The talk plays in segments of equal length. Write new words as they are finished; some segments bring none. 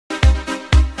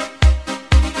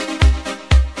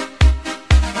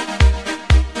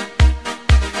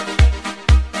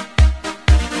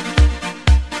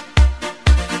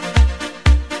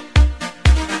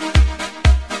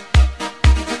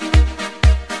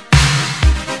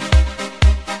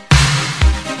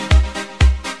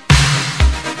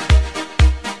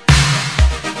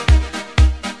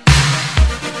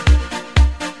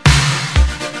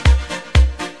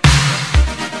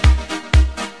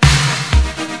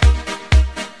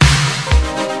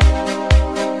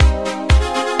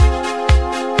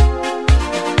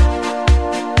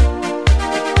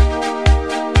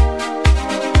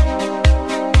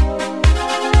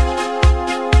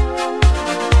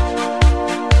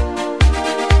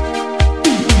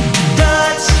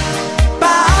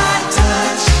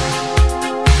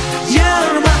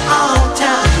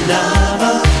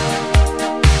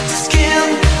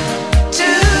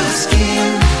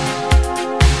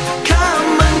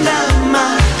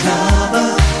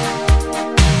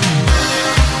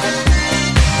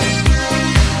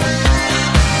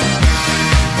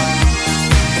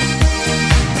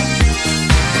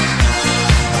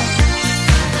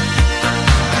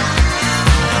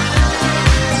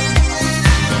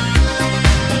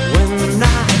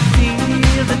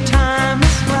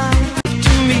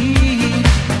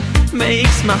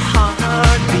my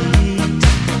heart beat.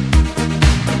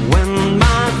 When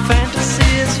my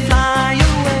fantasies fly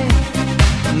away,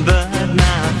 but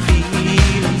my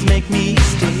feelings make me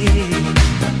stay.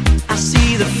 I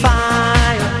see the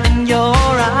fire in your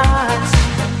eyes,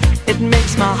 it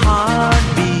makes my heart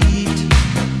beat.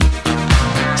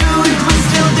 Do it, we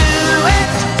still do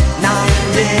it, night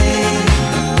and day.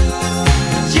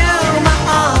 You're my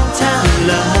all-time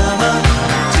lover.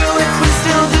 Do it, we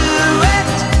still do it,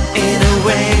 in a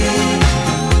way,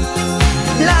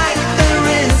 like there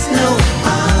is no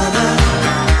other.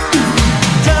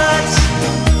 Touch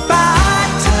by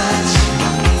touch,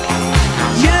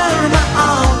 you're my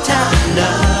all-time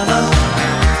lover.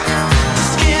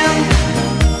 Skin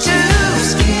to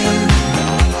skin,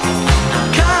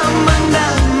 come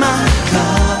under my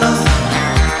cover.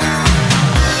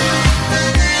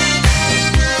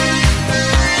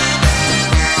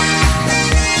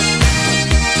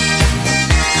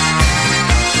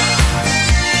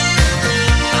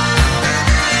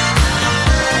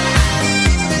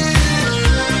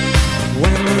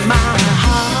 When my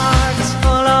heart is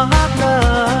full of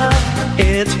love,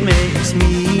 it makes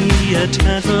me a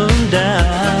turtle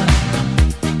dove.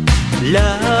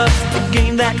 Love's the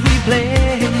game that we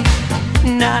play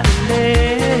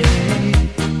nightly.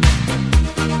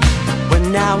 When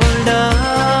our love